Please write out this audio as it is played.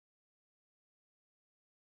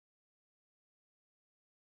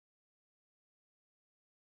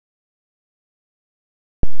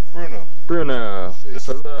Bruno. Bruno,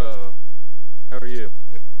 hello. How are you?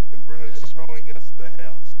 And Bruno's showing us the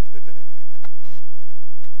house today.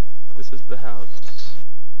 This is the house.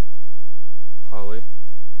 Holly.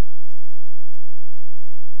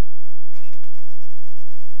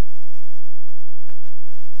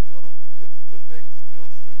 Is the thing still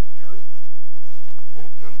secure?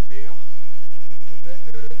 Won't come down?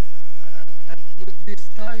 At this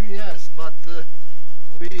time, yes, but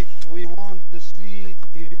we want to see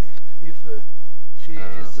if she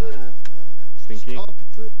is Stinky?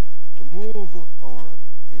 stopped to move or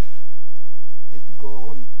if it go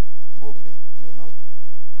on moving, you know.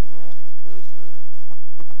 Right. Because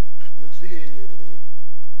you see,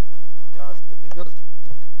 just because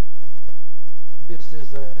this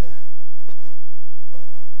is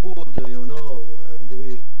wood, you know, and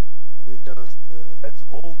we just That's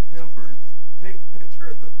old timbers. Take a picture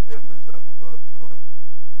of the timbers up above, Troy.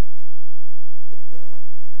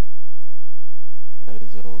 That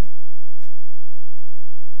is old.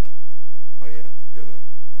 My aunt's gonna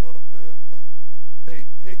love this. Hey,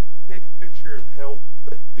 take a picture of how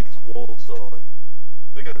thick these walls are.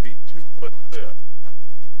 They gotta be 2 foot thick.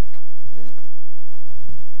 Yeah.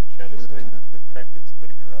 Yeah, this thing, the crack is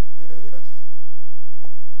bigger up here. yes.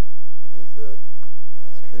 It's,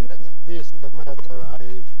 Crazy. this the matter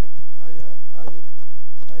I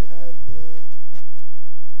had good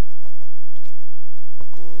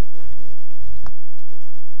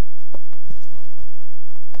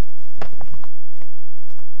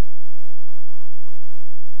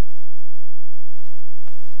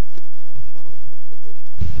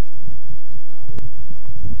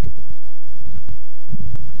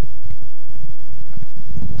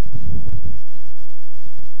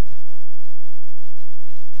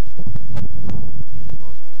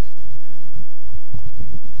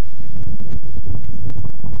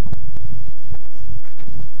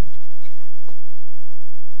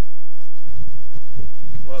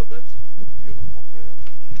Wow, that's beautiful bed.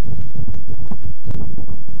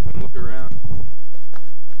 Come look around.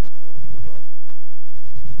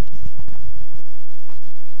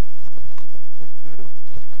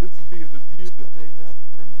 This would be the view that they have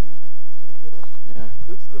from here. Yeah.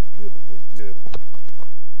 This is a beautiful view.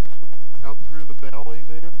 Out through the valley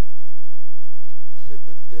there.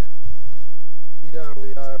 super here. Here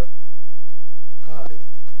we are high,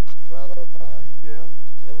 rather high. Yeah.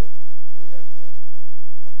 So we have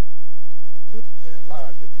a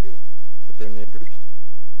large view. With their neighbors.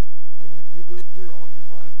 And have you lived here all your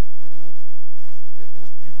life, Bruno?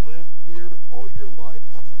 Have you lived here all your life?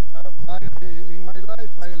 In my life,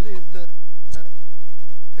 I lived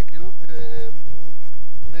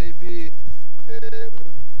maybe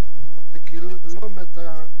a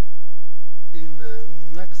kilometer in the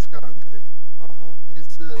next country. Uh-huh.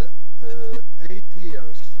 It's 8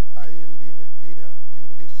 years I live here in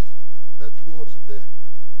this. That was the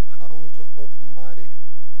house of my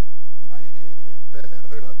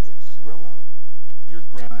relatives. you Really? know. Your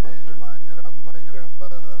grandmother. My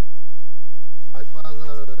grandfather. My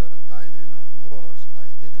father died in wars. I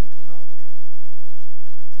didn't know him. He was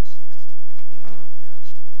 26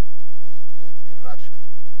 years old in Russia.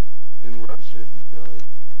 In Russia he died.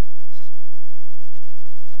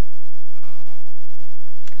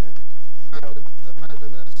 The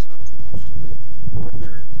madness of Mussolini. Were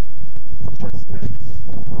there chestnuts?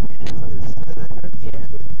 Yeah.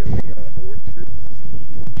 Like in the orchard?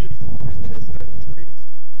 There's chestnut trees?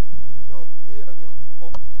 No, here no.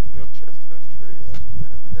 Oh, no chestnut trees.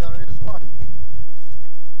 There is one.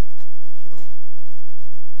 I show you.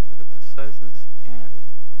 Look at the size of this ant.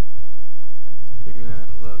 It's bigger than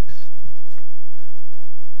it looks.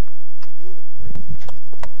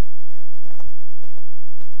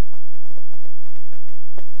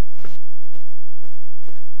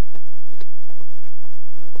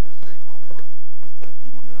 The second one. The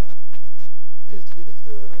second one up. This is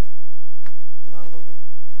another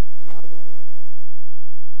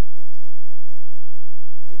this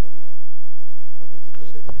I don't know how do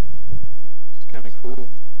you say. It's kind of cool.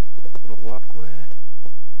 Little walkway.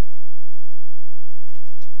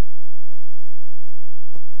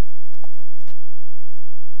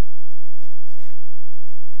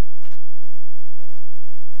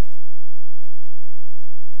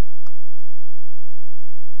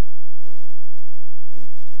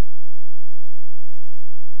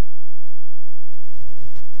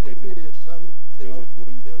 Maybe some Painted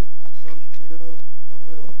windows. some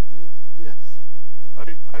relatives. Yes.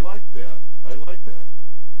 I like that. I like that.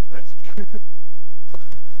 That's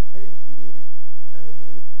Maybe they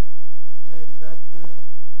made that with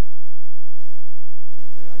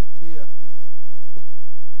the idea to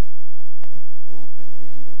open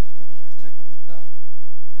windows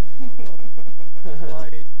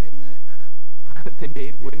They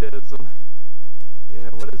made windows on. Yeah,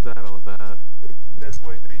 what is that all about? That's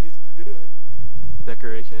why they used to do it.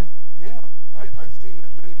 Decoration? Yeah, I've seen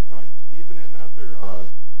it many times, even in other,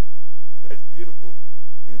 that's beautiful,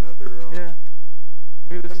 in other, Yeah.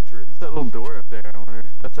 Look at this, countries. that little door up there, I wonder.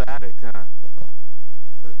 That's the attic, huh?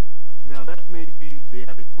 Now that may be the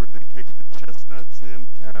attic where they take the chestnuts in.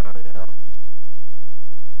 Oh,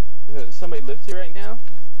 yeah. Somebody lives here right now?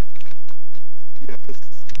 Yeah, this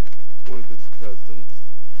is one of his cousins.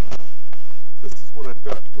 This is what I've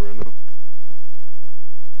got, Bruno.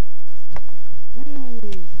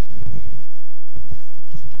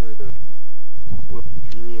 Try to flip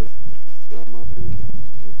through it some of it.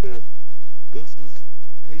 In fact, this is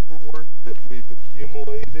paperwork that we've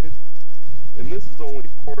accumulated, and this is only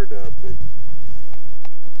part of it,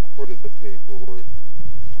 part of the paperwork.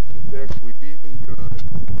 In fact, we've even got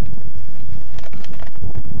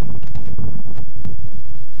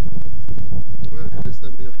Well, first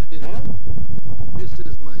I'm your film. This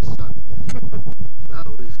is my son. Now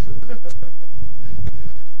he's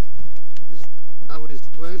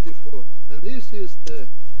 24, and this is the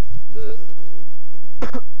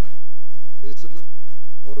it's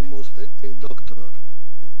almost a doctor.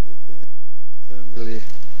 It's the family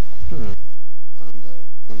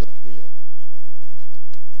under here.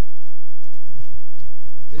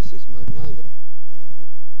 This is my mother.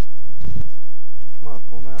 Come on,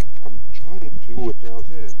 pull them out. I'm trying to without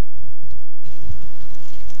it.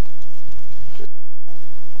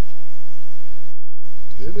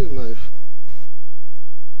 This is my father.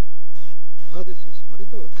 Oh, this is my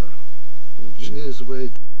daughter. She is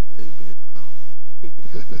waiting a baby now.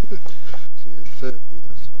 She is 30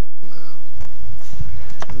 years old now.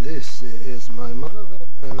 And this is my mother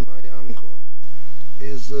and my uncle.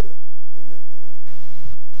 Is the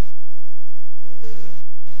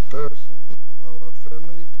person of our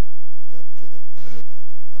family that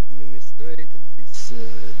administrated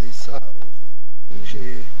this house.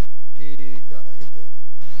 He died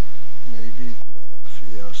maybe 12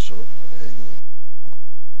 years ago.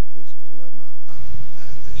 This is my mother,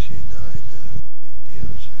 and she died 8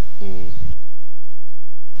 years ago.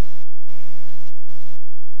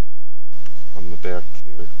 On the back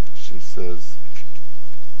here, she says,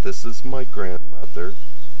 "This is my grandmother,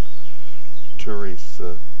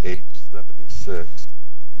 Teresa, age 76.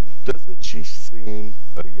 Doesn't she seem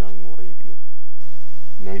a young lady?"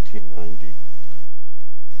 1990.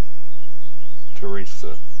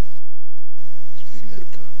 Teresa.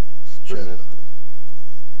 Spinetta. Spinetta.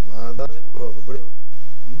 Mother of Bruno.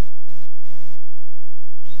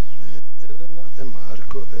 Elena and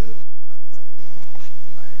Marco are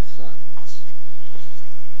my sons.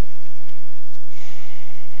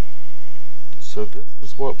 So this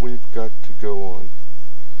is what we've got to go on.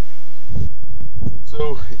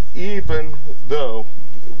 So even though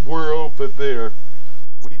we're over there,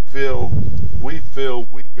 we feel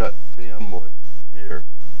we got family here.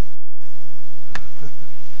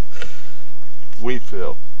 We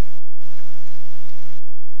feel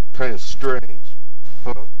kind of strange,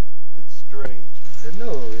 huh? It's strange, I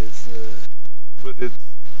know it's but it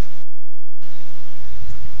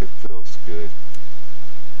feels good.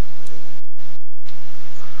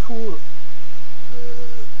 who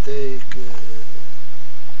take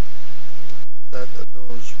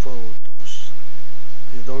those photos.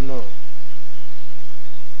 You don't know.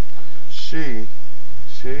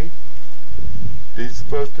 These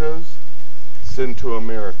photos sent to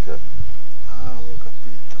America. Ah, ho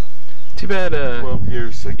capito. Too bad, 12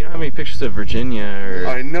 years ago. you don't have any pictures of Virginia or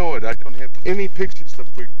I know it. I don't have any pictures of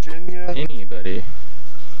Virginia. anybody.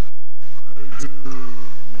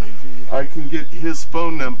 Maybe. I can get his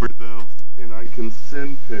phone number though, and I can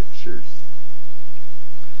send pictures.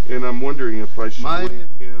 And I'm wondering if I should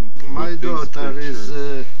link him My with these daughter pictures.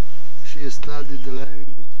 is, she studied the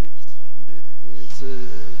languages and is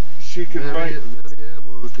She can very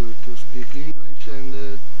able to speak English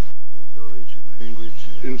and Deutsch language.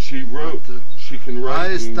 and she wrote. But, She can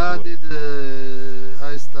write. I studied 40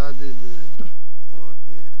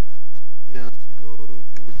 years ago,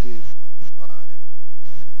 45.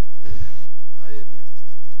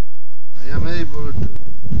 I am able to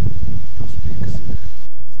speak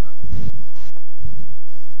something,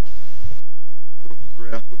 but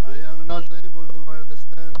Topographical. I am not able to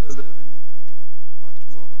understand very much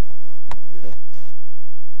more, Yes.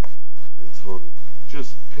 It's hard.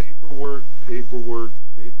 Just paperwork.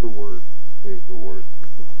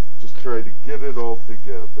 Just try to get it all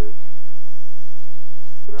together.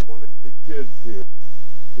 But I wanted the kids here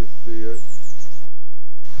to see it.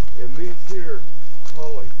 And these here,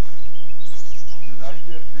 Holly, did I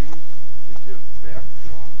give these to give back to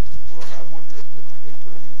them? Or I wonder if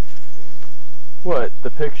paper in Virginia. What,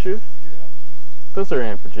 the pictures? Yeah. Those are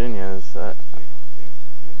Aunt Virginia's. I think in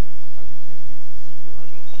Virginia. I can give these to you. I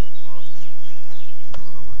don't have copies. No,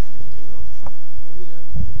 ma che io non so. Io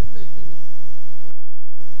me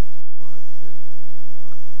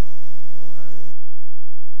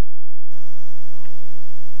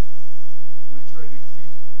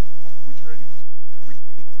We try to keep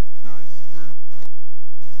everything organized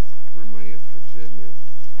for my Aunt Virginia.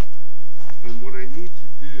 And what I need to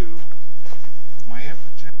do, my Aunt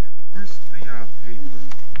Virginia, where's the paper?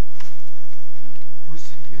 Where's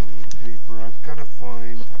the yellow paper? I've got to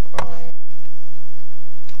find,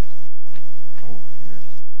 oh here.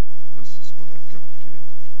 This is what I've got to do.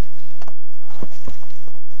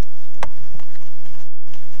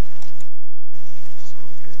 So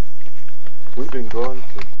here. We've been gone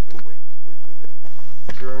for 2 weeks. We've been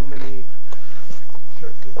in Germany,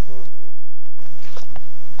 Czech Republic,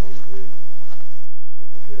 Hungary,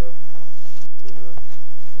 Budapest, Vienna,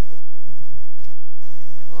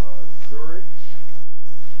 Zurich,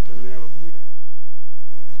 and now here.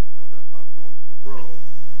 And we still got. I'm going to Rome.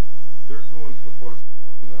 They're going to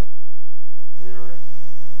Barcelona, to Paris,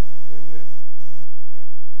 and then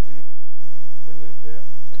Amsterdam, and then back.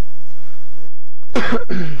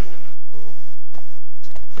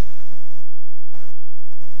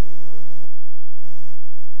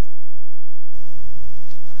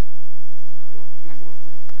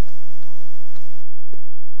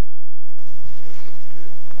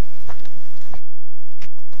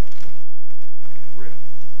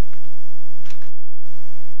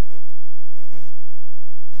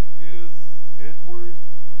 Is Edward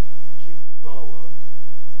Chickasalla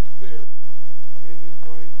buried? Can you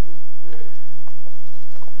find his grave?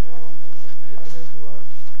 No.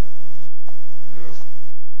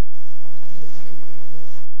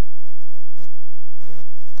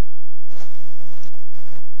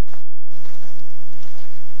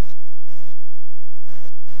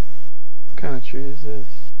 What kind of tree is this?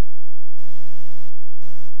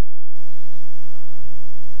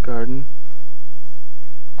 Garden?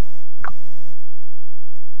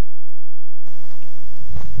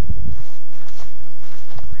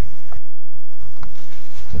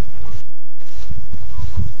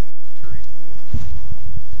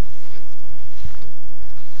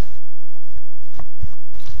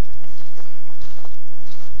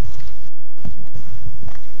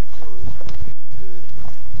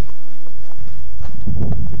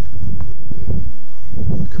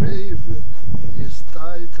 grave is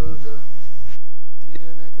titled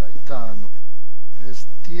Tiene Gaetano, as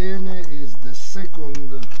Tiene is the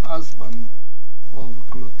second husband of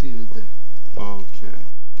Clotilde. Okay.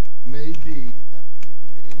 Maybe that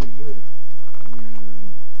the grave will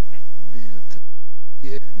build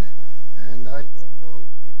Tiene, and I don't know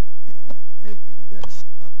if maybe yes,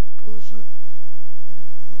 because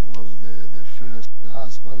was the first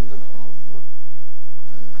husband of Clotilde.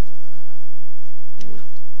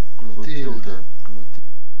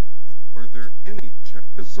 Are there any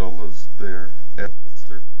Chickassallas there at the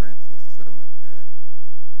Sir Francis Cemetery?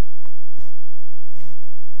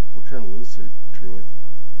 What kind of lizard, Troy?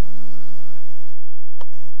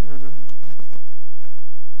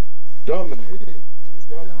 Dominic. There is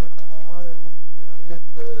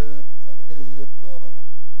Flora.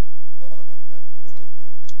 Flora, that was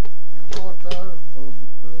the daughter of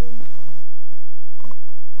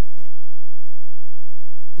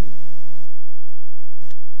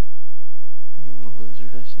You little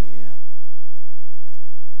lizard, I see you.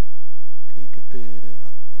 Peekaboo.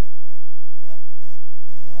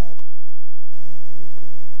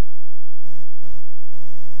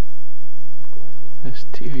 There's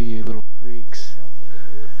two of you little freaks.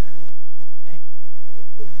 Hey.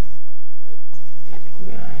 Little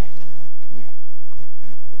guy. Come here.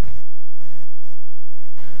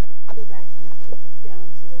 I'm gonna go back down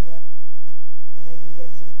to the well and see if I can get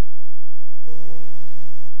some pictures from further away.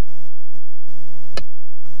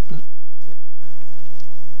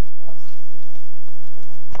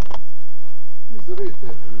 It's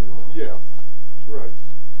written, you know. Yeah, right.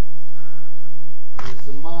 It's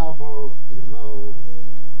marble, you know,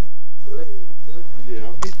 laid.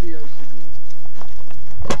 Yeah. BTLCD.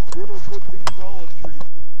 Bruno put these olive trees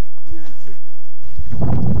in 8 years ago.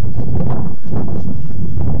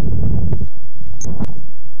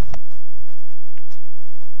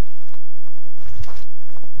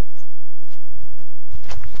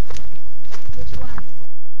 Which one?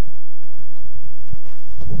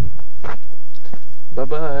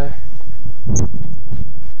 Bye-bye.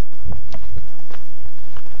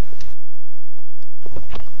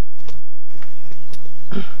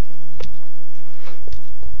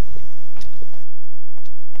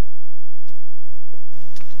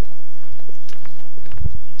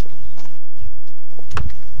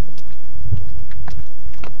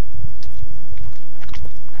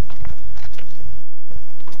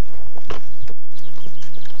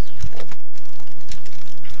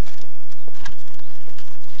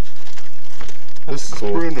 This is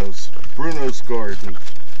Cool. Bruno's garden.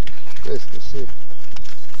 Questo sì.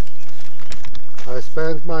 I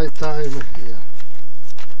spent my time here.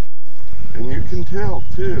 And you can tell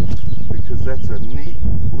too, because that's a neat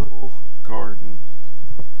little garden.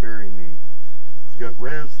 Very neat. He's got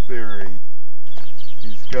raspberries.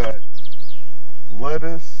 He's got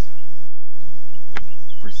lettuce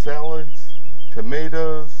for salads,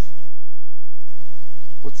 tomatoes.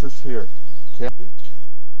 What's this here? Cabbage?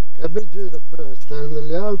 Cabbage is the first, and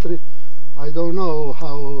the altri, I don't know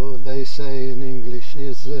how they say in English,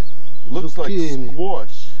 is Looks zucchini. like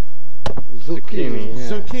squash. Zucchini, yeah.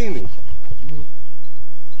 Zucchini.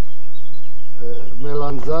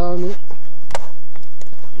 Melanzane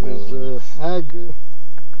is egg,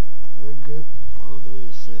 how do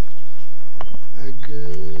you say?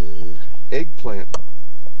 Eggplant.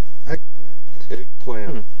 Eggplant,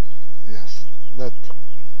 Eggplant. yes, that.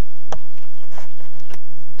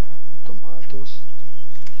 Tomatoes.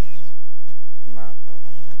 Tomato.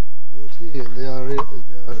 You see, there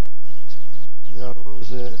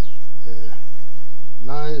was a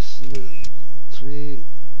nice tree,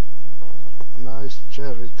 nice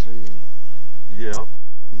cherry tree, Yeah.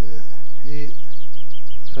 and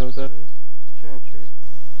So what that is? Cherry tree.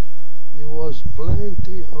 he was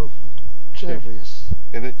plenty of cherries,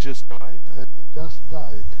 And it just died? and just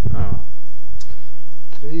died. Oh.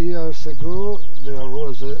 3 years ago, there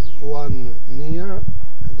was one near,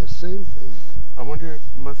 and the same thing. I wonder, it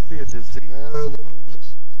must be a disease. There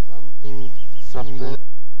something Something.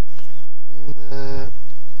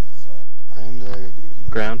 in the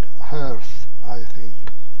Ground? earth, I think,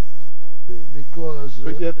 because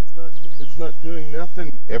But yet it's not doing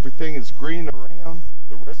nothing. Everything is green around.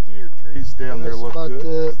 The rest of your trees down there yes, look but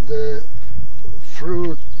good. the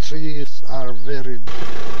fruit trees are very.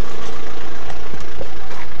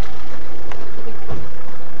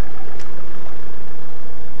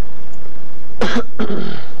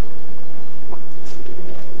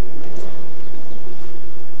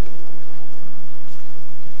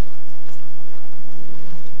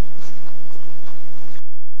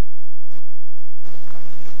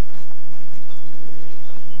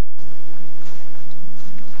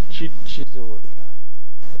 Ciccisola.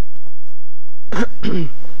 This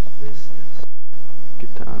is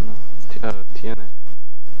Gitano. Tiene.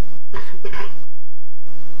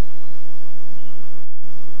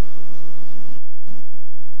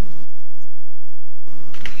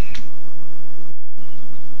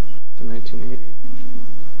 It's a 1980.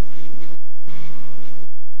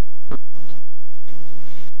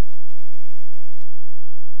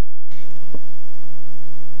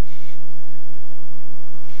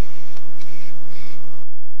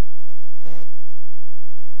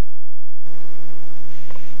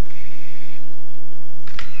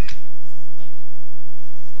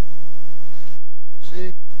 you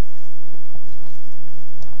see.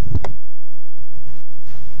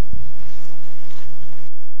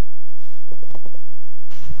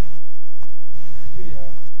 Here,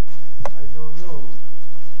 I don't know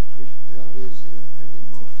if there is any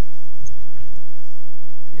book.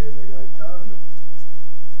 Tiene Gaetano,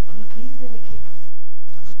 Clotilde de chi?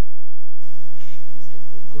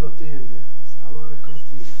 Clotilde, allora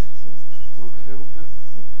Clotilde.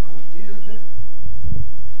 Clotilde,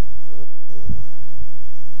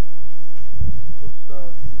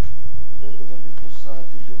 Fossati, vedova di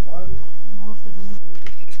Fossati Giovanni, Morta nel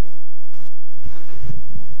 1908.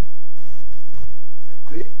 e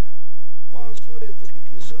qui Mansueto di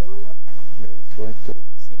Chisola,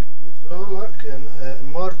 Sì, Chisola che è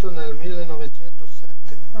morto nel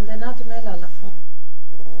 1907. quando è nato Mela alla fine.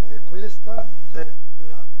 E questa è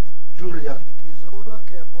la Giulia Picchisola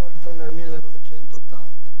che è morta nel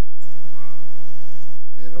 1980.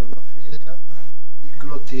 Era una figlia di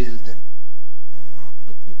Clotilde.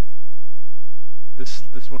 Clotilde.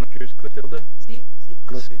 This one up here is Clotilde? Sì, sì.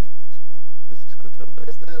 Clotilde, sì. This is Clotilde.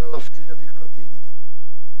 Questa era la figlia di Clotilde.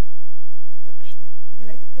 Section.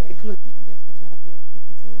 Perché hai detto che Clotilde ha sposato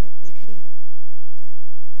Chicchizola e Clotilde? Sì.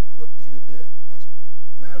 Clotilde has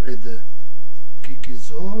married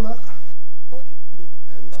Chicchizola, Poi chi?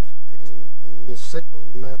 and in the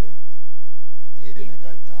second marriage Tiene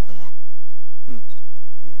Gaetano. Hmm.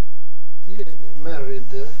 Tiene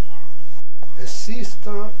married a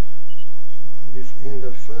sister in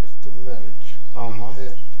the first marriage, Uh-huh.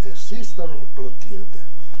 a sister of Clotilde.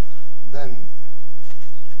 Then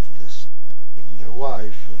the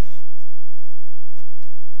wife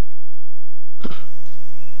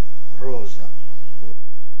Rosa was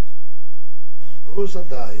the name. Rosa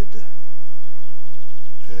died.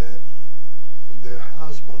 The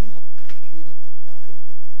husband of Clotilde died,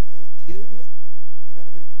 and Tiene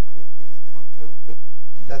married Clotilde.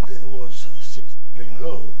 been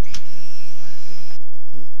low, I think.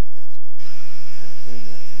 Yes. In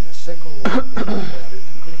the second one, he married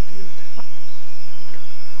Clotilde.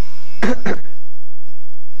 But,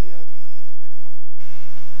 he hadn't any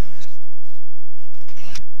sons, I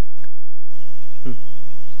think.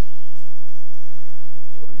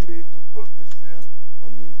 Are you able to focus in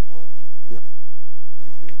on these letters here?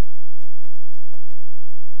 Pretty good. I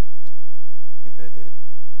think I did.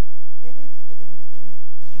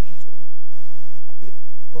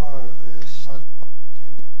 You are a son of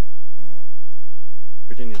Virginia. No.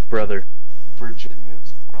 Virginia's brother.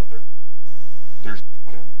 Virginia's brother. There's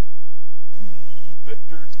twins.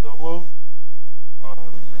 Victor Zolo,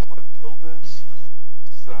 Clotilda's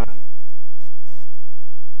son.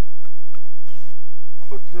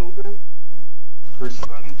 Clotilde, her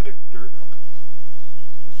son Victor,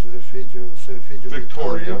 Seu figlio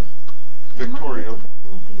Victoria, Victoria,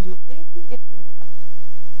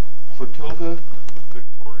 Clotilde,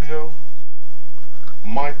 Victorio,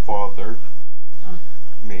 my father,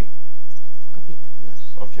 me. Yes.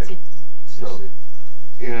 Okay. Sì. So,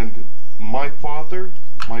 and my father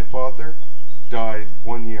died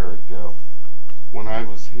 1 year ago. When I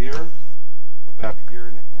was here, about a year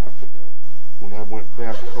and a half ago, when I went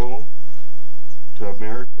back home to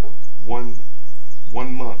America, one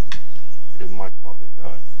month, and my father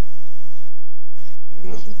died. You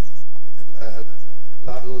know. Un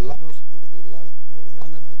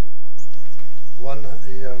anno e mezzo fa. 1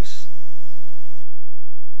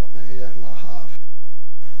 year and a half ago,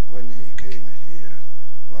 when he came here,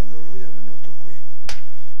 quando lui è venuto qui.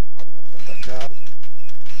 Quando è andato a casa,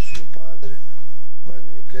 suo padre, when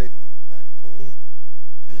he came back home,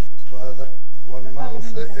 his father, 1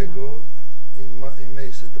 month ago, in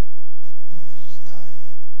mese dopo, just died.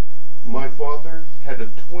 My father had a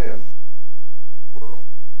twin, Burl,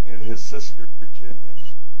 and his sister Virginia.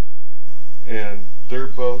 And they're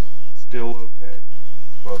both still okay.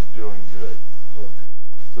 Both doing good. Look,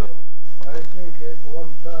 So, I think at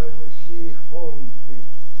one time she phoned me,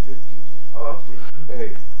 Virginia.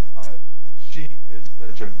 hey, she is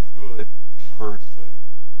such a good person.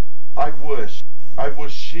 I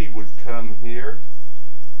wish she would come here.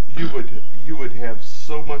 You would have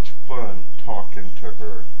so much fun talking to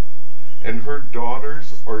her. And her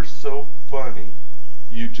daughters are so funny.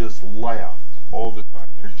 You just laugh all the time.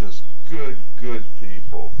 They're just good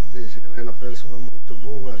people. Dice che lei è una persona molto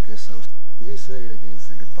buona, che sa venisse, che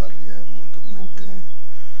dice che parli molto bene.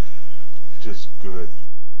 Just good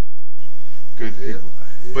people.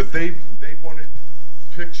 But they wanted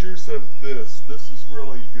pictures of this. This is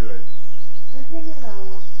really good.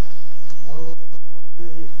 How old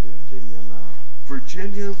is Virginia now?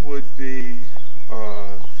 Virginia would be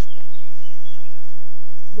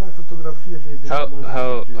Dai fotografie di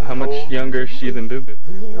How much younger is she than Boo Boo?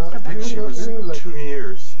 I think she was 2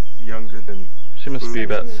 years younger than. She must be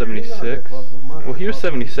about 76. Well, he was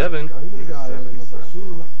 77.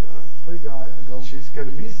 She's got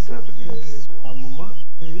to be 70.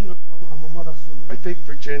 I think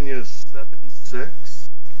Virginia's 76.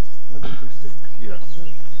 Yes. Yes,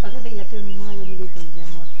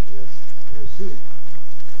 you see.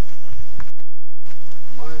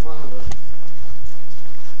 My mother.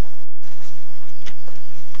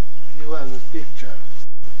 You have a picture.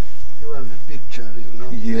 You have a picture, you know.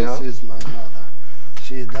 Yeah. This is my mother.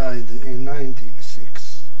 She died in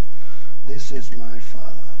 1906. This is my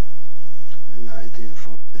father in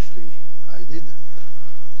 1943. I didn't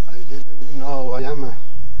know. I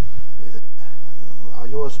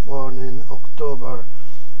was born in October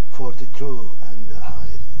 42, and I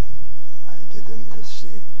didn't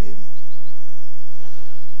see him.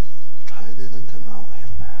 I didn't know him.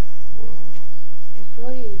 E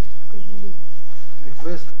poi quindi E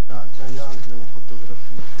questa c'hai anche una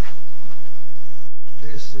fotografia.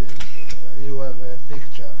 This is, you have a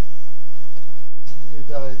picture. He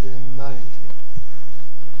died in 90.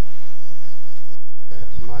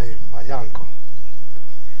 My uncle.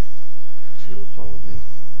 She'll follow me.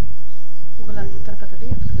 quella tutta la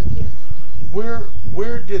fotografia.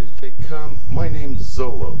 Where did they come? My name's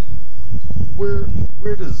Zolo. Where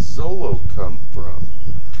does Zolo come from?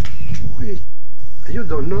 You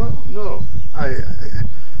don't know? No.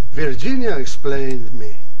 Virginia explained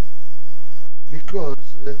me,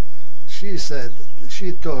 because she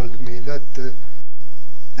told me that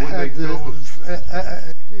When they go-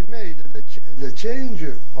 he made the change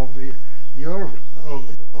of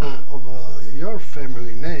your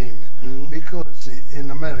family name, Mhm. because in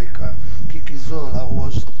America Kikizola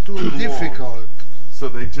was too Too long. difficult. So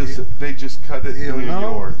they just cut it You in New know,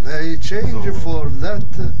 York. they changed Zola. for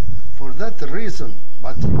for that reason.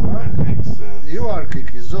 But That makes sense. you are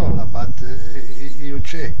Kikizola, but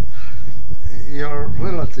your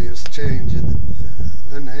relatives changed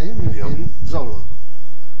the name Yep. in Zolo.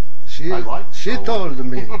 I like She Zolo. told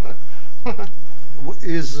me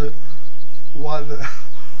is one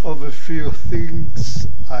of a few things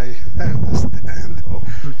I understand Oh.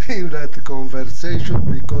 in that conversation,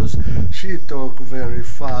 because she talked very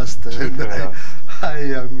fast and fast. I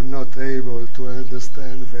am not able to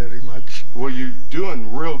understand very much. Well, you're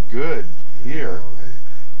doing real good here.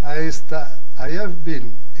 I have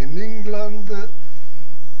been in England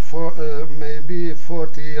for maybe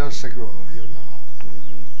 40 years ago, you know.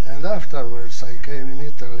 Mhm. And afterwards I came in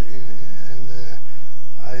Italy and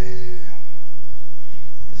I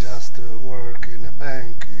just work in a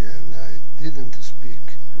bank and I didn't speak.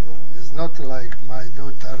 Right. It's not like my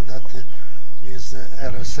daughter that is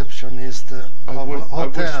a receptionist of I a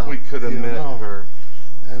hotel. wish we could have you met know. her.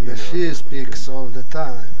 And you know, she that speaks all the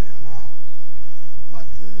time, you know. But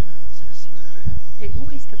it's very... E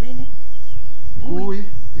Gui sta bene? Gui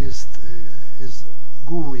is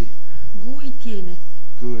Gui. Gui tiene.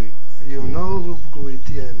 Gooey. You know Gui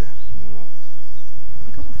tiene. No.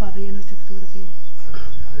 E come fa a vedere le nostre fotografie?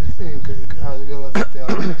 I think gliela date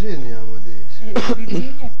a Virginia, mi dice. E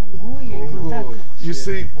Virginia con Gui è in Con contatto. Gui. You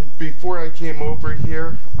see, before I came over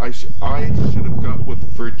here, I should have got with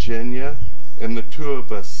Virginia, and the two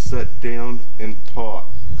of us sat down and talked.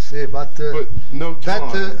 Sì, but no that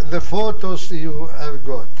time. the photos you have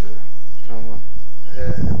got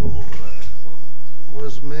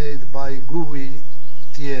was made by Gui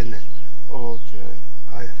Tiene, Okay.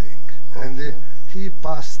 I think, and Okay. he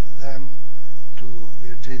passed them to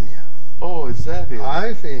Virginia. Oh, is that it?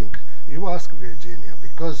 I think you ask Virginia,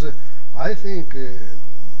 because I think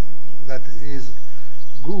that is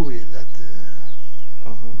Gui that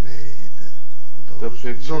Uh-huh. made The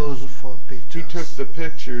picture? those four pictures. He took the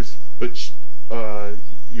pictures, but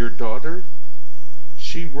your daughter,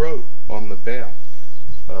 she wrote on the back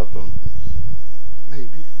of them.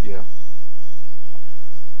 Maybe, Yeah.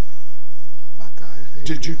 but I think.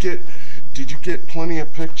 Did you get plenty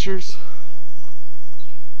of pictures?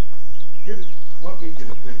 Let me get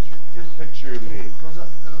a picture. Get a picture of me. Cosa,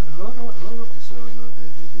 loro che sono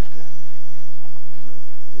di te?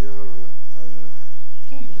 Your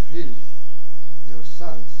figli, your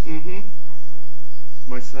sons. Mm-hmm.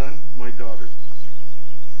 My son, my daughter.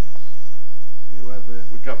 You have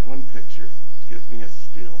We got one picture. Get me a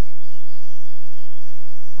still.